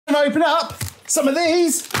to open up some of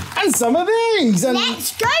these and some of these. And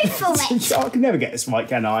let's go for it. I can never get this right,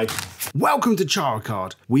 can I? Welcome to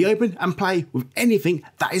Charicard. We open and play with anything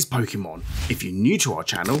that is Pokemon. If you're new to our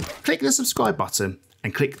channel, click the subscribe button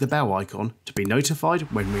and click the bell icon to be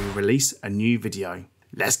notified when we release a new video.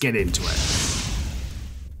 Let's get into it.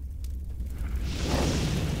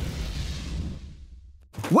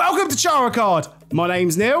 Welcome to Charicard. My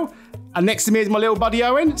name's Neil, and next to me is my little buddy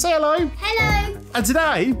Owen. Say hello. Hello. And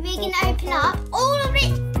today we're gonna open up all of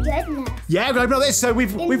it. Goodness. Yeah, we're gonna open up this. So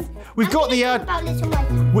we've got the about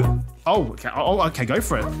little okay, go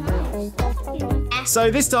for it.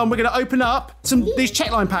 So this time we're going to open up these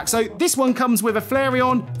checkline packs. So this one comes with a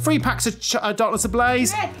Flareon, 3 packs of Darkness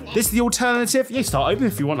Ablaze. This is the alternative. You start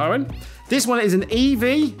opening if you want, Owen. This one is an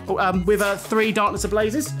EV with 3 Darkness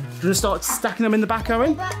Ablazes. We're going to start stacking them in the back,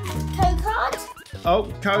 Owen. Code card.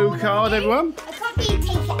 Oh, code card, everyone. I can't really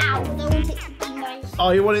take it out, but I want it to be nice.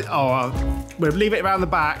 Oh, you want it? Oh, we'll leave it around the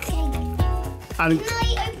back. And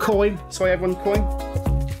coin. Sorry, everyone, coin.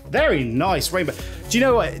 Very nice rainbow. Do you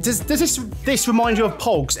know what? Does this remind you of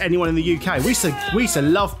Pogs? Anyone in the UK? We used to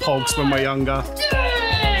love Pogs when we were younger.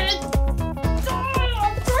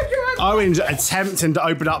 Owen's attempting to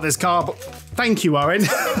open up this card, but thank you, Owen.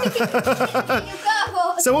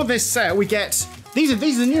 So on this set we get these are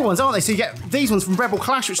the new ones, aren't they? So you get these ones from Rebel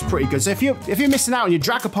Clash, which is pretty good. So if you're missing out on your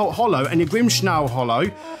Dragapult Holo and your Grimmsnarl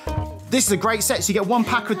Holo, this is a great set. So you get 1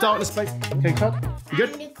 pack of Darkness. Okay, card. You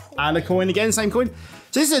good? And a coin again, same coin.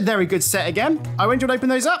 So this is a very good set again. Owen, do you want to open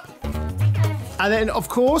those up? And then, of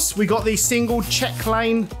course, we got these single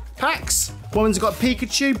checklane packs. One's got a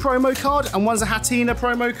Pikachu promo card and one's a Hatina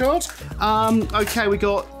promo card. Okay, we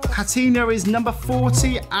got Hatina is number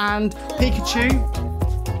 40 and Pikachu.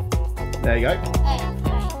 There you go.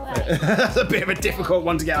 That's a bit of a difficult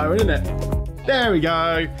one to get over, isn't it? There we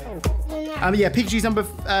go. Yeah, Pikachu's number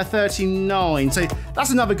 39. So that's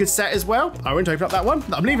another good set as well. Owen, to open up that one.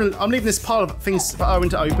 I'm leaving this pile of things for Owen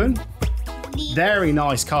to open. Very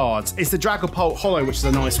nice cards. It's the Dragapult Holo, which is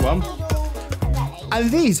a nice one. And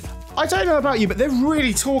these, I don't know about you, but they're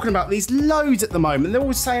really talking about these loads at the moment. They're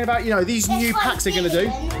always saying about, you know, these new packs they're going to do.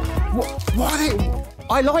 What are they?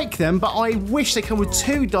 I like them, but I wish they come with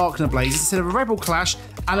 2 Darkness Ablaze instead of a Rebel Clash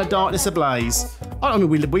and a Darkness Ablaze. I mean,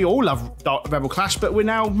 we all love Rebel Clash, but we're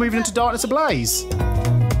now moving into Darkness Ablaze.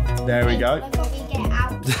 There we go.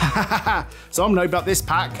 So I'm going to open up this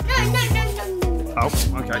pack. No. Oh,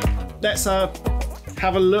 okay. Let's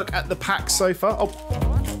have a look at the pack so far. Oh,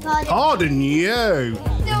 pardon you.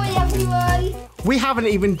 Sorry, everyone. We haven't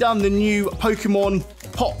even done the new Pokemon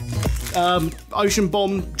Pop Ocean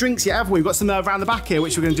Bomb drinks yet, have we? We've got some around the back here,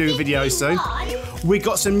 which we're going to do a video soon. We've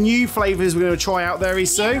got some new flavours we're going to try out very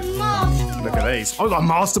soon. Look at these. Oh, we've got a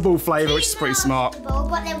Master Ball flavour, which is pretty smart.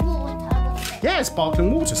 But they're water. Yeah,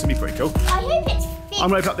 sparkling water, so it'll be pretty cool. I hope it's I'm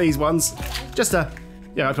going to open up these ones. Just to,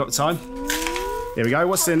 open up the time. Here we go.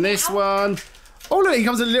 What's in this one? Oh, look, it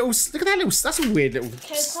comes with a little, look at that little, that's a weird little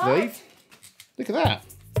sleeve. Look at that.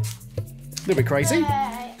 A little bit crazy.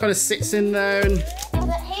 Kind of sits in there and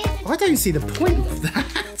I don't see the point of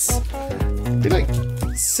that. It like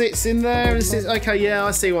sits in there and sits, okay, yeah,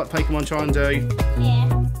 I see what Pokemon try and do.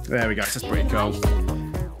 Yeah. There we go, that's pretty cool.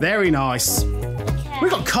 Very nice.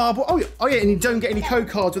 We've got cardboard, oh yeah, and you don't get any code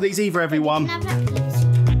cards with these either, everyone.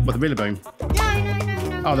 What, the Rillaboom?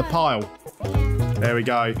 No. Oh, the pile. Yeah. There we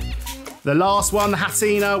go. The last one, the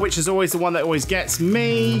Hatina, which is always the one that always gets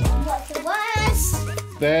me. What's the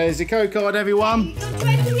worst? There's your code card, everyone.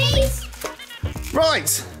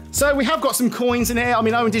 Right, so we have got some coins in here. I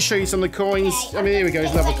mean, Owen did show you some of the coins. I mean, here we go,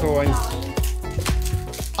 there's another coin.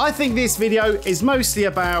 I think this video is mostly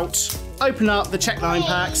about opening up the checkline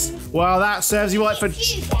packs. Well, that serves you right for...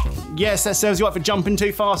 Yes, that serves you right for jumping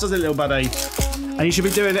too fast, doesn't it, little buddy? And you should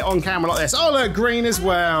be doing it on camera like this. Oh, look, green as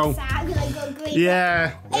well.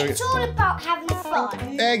 Yeah. It's all about having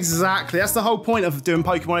fun. Exactly. That's the whole point of doing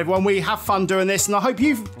Pokemon, everyone. We have fun doing this, and I hope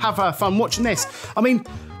you have fun watching this. I mean,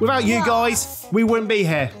 without you guys, we wouldn't be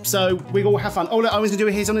here. So we all have fun. Oh, look, Owen's going to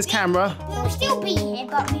do his on his camera. We'll still be here,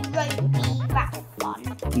 but we won't be that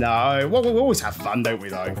fun. No. Well, we always have fun, don't we,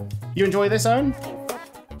 though? You enjoy this, Owen?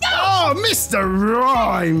 Oh, Mr.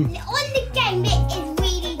 Rhyme! On the game, it is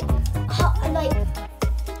really hot, like...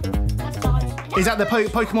 Is that the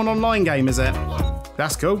Pokemon Online game, is it?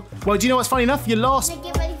 That's cool. Well, do you know what's funny enough? Your last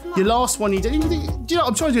one you did. Do you know?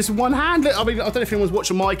 I'm trying to do this with one hand. I mean, I don't know if anyone's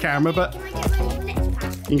watching my camera, but Can I get ready for the next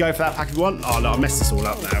pack? you can go for that pack if you want. Oh no, I messed this all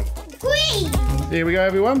up now. Green! Here we go,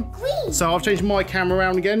 everyone. Green! So I've changed my camera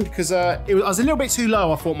around again because I was a little bit too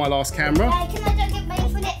low. I thought my last camera. Can I get ready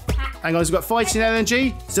for the next pack? Hang on, we've got Fighting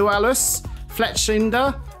Energy, Zoalus,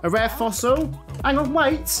 Fletchinder, a rare fossil, Hang on,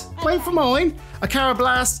 wait for mine. A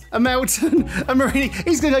Carablast, a Melton, a Marini.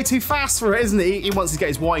 He's gonna go too fast for it, isn't he? He wants to get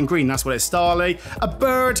his white and green, that's what it's Starly. A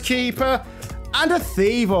Bird Keeper, and a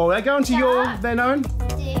Thievul. They're going to your, their own.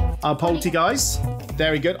 Our Poltergeist.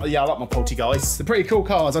 Very good. Oh, yeah, I like my Poltergeists. They're pretty cool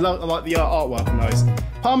cards. I like the artwork on those.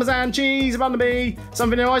 Parmesan cheese, a Bumblebee, some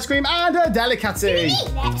vanilla ice cream, and a Delicati.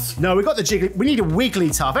 No, we got the Jiggly. We need a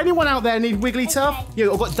Wigglytuff. Anyone out there need Wigglytuff? Okay.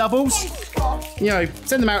 Yeah, I've got doubles. You know,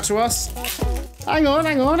 send them out to us. Hang on.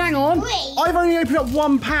 I've only opened up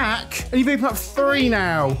 1 pack, and you've opened up 3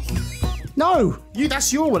 now. No,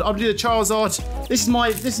 that's your one. I'll do the Charizard. This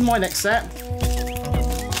is my next set.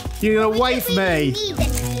 You're gonna wait for me.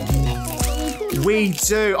 We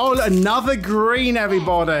do. Oh, look, another green,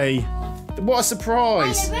 everybody. What a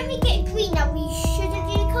surprise. When we get green now, we shouldn't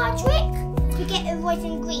do the card trick. To get a white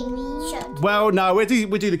and green, we should. Well, no, we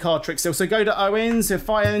do the card trick still. So go to Owens, a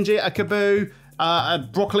Fire Energy, a Kaboo, a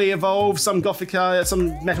Broccoli Evolve, some Gothica,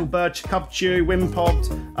 some Metal Bird, Cubchoo,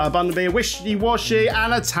 Wimpod, a Bumblebee, a Wishy Washy,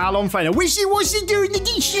 and a Talon Trainer. Wishy Washy doing the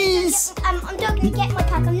dishes. I'm not going to get my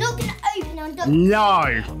pack. I'm not going to open it.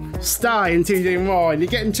 No. Stay until you do mine. You're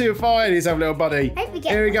getting 2 fire yourself, little buddy.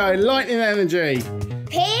 Here we go. Lightning Energy.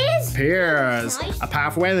 Piers. Nice. A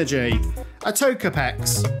Powerful Energy. A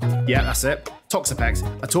Togepex. Yeah, that's it. Toxapex.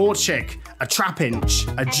 A Torchic. A Trapinch.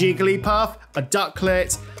 A Jigglypuff. A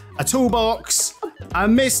Ducklet. A Toolbox. A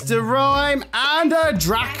Mr. Rhyme. And a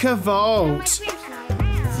Dracavolt.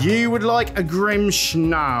 You would like a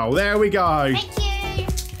Grimmsnarl. There we go. Thank you.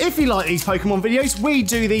 If you like these Pokemon videos, we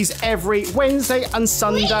do these every Wednesday and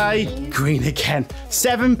Sunday. Green again.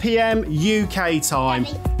 7 PM UK time.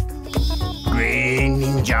 Green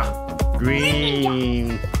Ninja.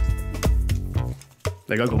 Green.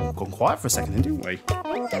 They gone quiet for a second then, didn't we?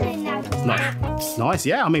 Nice,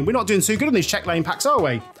 yeah. I mean, we're not doing too good on these check lane packs, are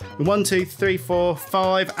we? 1, 2, 3, 4,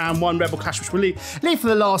 5, and 1 Rebel Clash, which we'll leave for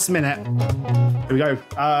the last minute. Here we go.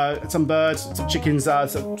 Some birds, some chickens, a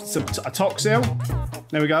Toxel.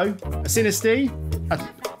 There we go. A Sinistea.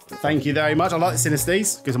 Thank you very much. I like the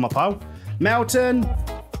Sinestees. Goes on my pile. Melton.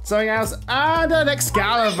 Something else. And an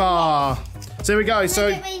Excalibur. So here we go.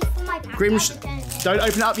 So, don't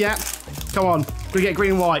open it up yet. Come on. We get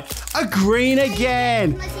green and white. A green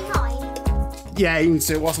again. Yeah, you can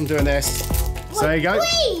see it whilst I'm doing this. So there you go.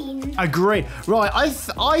 Green. A green. Right,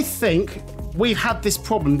 I think we've had this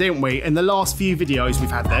problem, didn't we? In the last few videos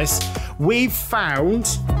we've had this. We've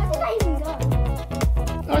found...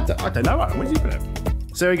 I don't know. Where did you put it?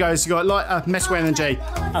 So here we go. So you got like a Metal Energy,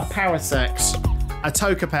 a Parasect, a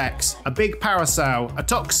Togepex, a Big Parasol, a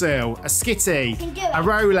Toxel, a Skitty, a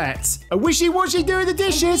Rowlet, a Wishy Washy doing the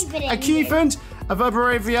dishes, a Cufant, a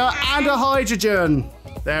Vibrava, and a Hydrogen.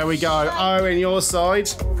 There we go. Oh, in your side.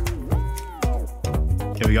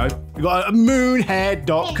 Here we go. We got a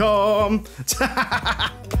moonhead.com.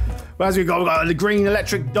 What else we got? We got a green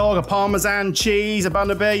electric dog, a Parmesan cheese, a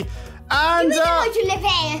Bumblebee, and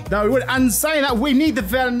no, we wouldn't. And saying that, we need the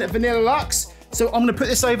Vanilla Lux. So I'm gonna put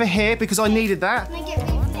this over here because I needed that. Can I get rid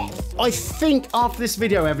of this? I think after this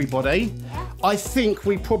video, everybody, I think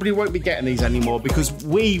we probably won't be getting these anymore because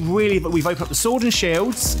we've opened up the Sword and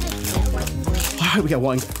Shields. I hope we get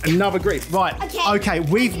one. Another green. Right. Okay.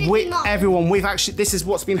 Everyone, we've actually, this is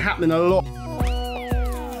what's been happening a lot.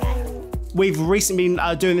 We've recently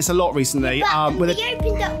been doing this a lot recently. We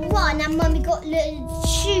opened up 1 and Mummy got little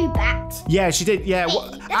shoe back. Yeah, she did. Yeah.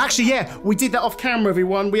 Actually, yeah, we did that off camera,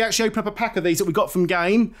 everyone. We actually opened up a pack of these that we got from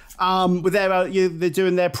Game. With their, they're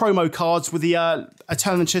doing their promo cards with the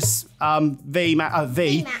Eternatus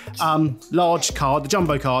large card, the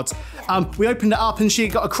jumbo cards. We opened it up and she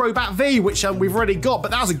got a Crobat V, which we've already got,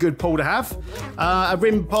 but that was a good pull to have. A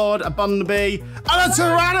Rimpod, a Bumblebee, and a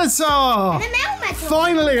Tyranitar! And a Melmetal.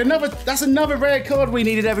 Finally, that's another rare card we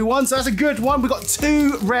needed, everyone. So that's a good one. We got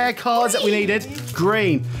 2 rare cards that we needed.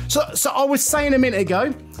 Green. So I was saying a minute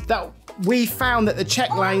ago that we found that the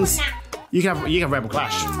check lanes. You can have Rebel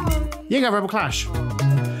Clash. You can have Rebel Clash.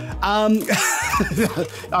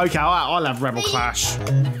 Okay, I'll have Rebel Clash.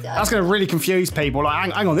 That's going to really confuse people.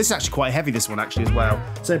 Like, hang on, this is actually quite heavy, this one actually as well.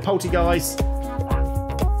 So Poltergeist.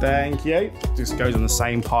 Thank you. Just goes on the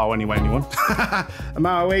same pile anyway, anyone. A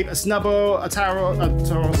Maui, a Snubble, a Tauros,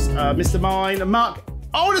 Mr. Mine, a Muck.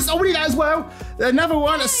 Oh, we need that as well. Another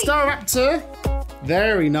one, a Staraptor.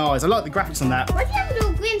 Very nice. I like the graphics on that. Why do you have a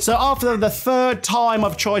little green? So after the 3rd time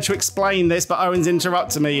I've tried to explain this, but Owen's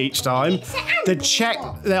interrupting me each time.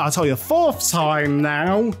 I'll tell you, the 4th time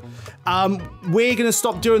now. We're going to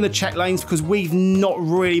stop doing the check lanes because we've not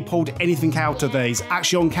really pulled anything out of these,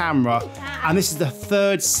 actually on camera. And this is the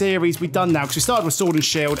 3rd series we've done now because we started with Sword and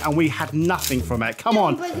Shield and we had nothing from it. Come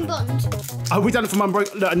on. Unbroken Bond. Oh, we've done it from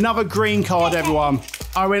Unbroken. Look, another green card, everyone.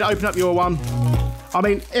 Irene, open up your one. I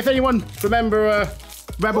mean, if anyone remember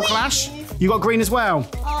Rebel Clash, you got green as well.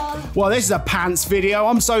 Well, this is a pants video.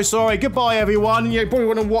 I'm so sorry. Goodbye, everyone. You probably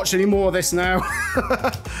wouldn't watch any more of this now.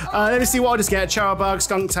 Let me see what I just get. Charibug,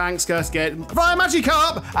 Skunk Tank, Skirskit, Fire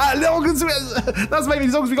Magikarp. That's maybe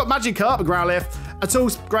as long as we got Magikarp, a Growlithe, a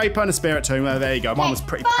Tools, Graper, and a Spirit Tomb. There you go. Mine was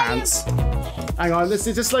pretty pants. Hang on, let's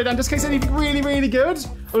just slow down just in case anything really, really good.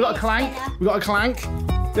 We've got a Clank. We've got a Clank.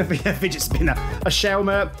 A fidget spinner, a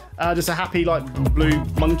Shelmet, just a happy like blue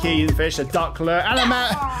monkey and fish, a Duckler, and a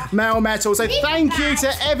Melmetal. So thank you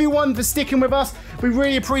to everyone for sticking with us. We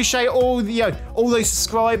really appreciate all those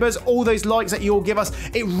subscribers, all those likes that you all give us.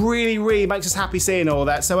 It really, really makes us happy seeing all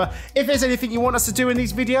that. So if there's anything you want us to do in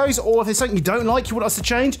these videos, or if there's something you don't like, you want us to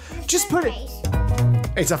change, just put it.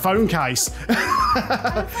 It's a phone case.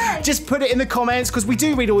 Just put it in the comments because we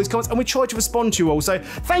do read all these comments and we try to respond to you all. So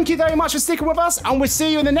thank you very much for sticking with us and we'll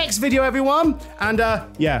see you in the next video, everyone. And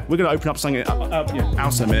yeah, we're going to open up something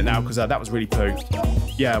else in a minute now because that was really poo.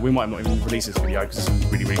 Yeah, we might not even release this video because this is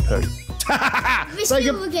really, really poo. We're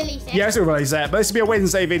still releasing it. Yeah, we're still releasing it, but this will be a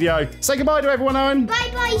Wednesday video. Say goodbye to everyone, Owen.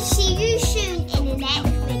 Bye-bye. See you soon in the next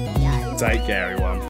video. Take care, everyone.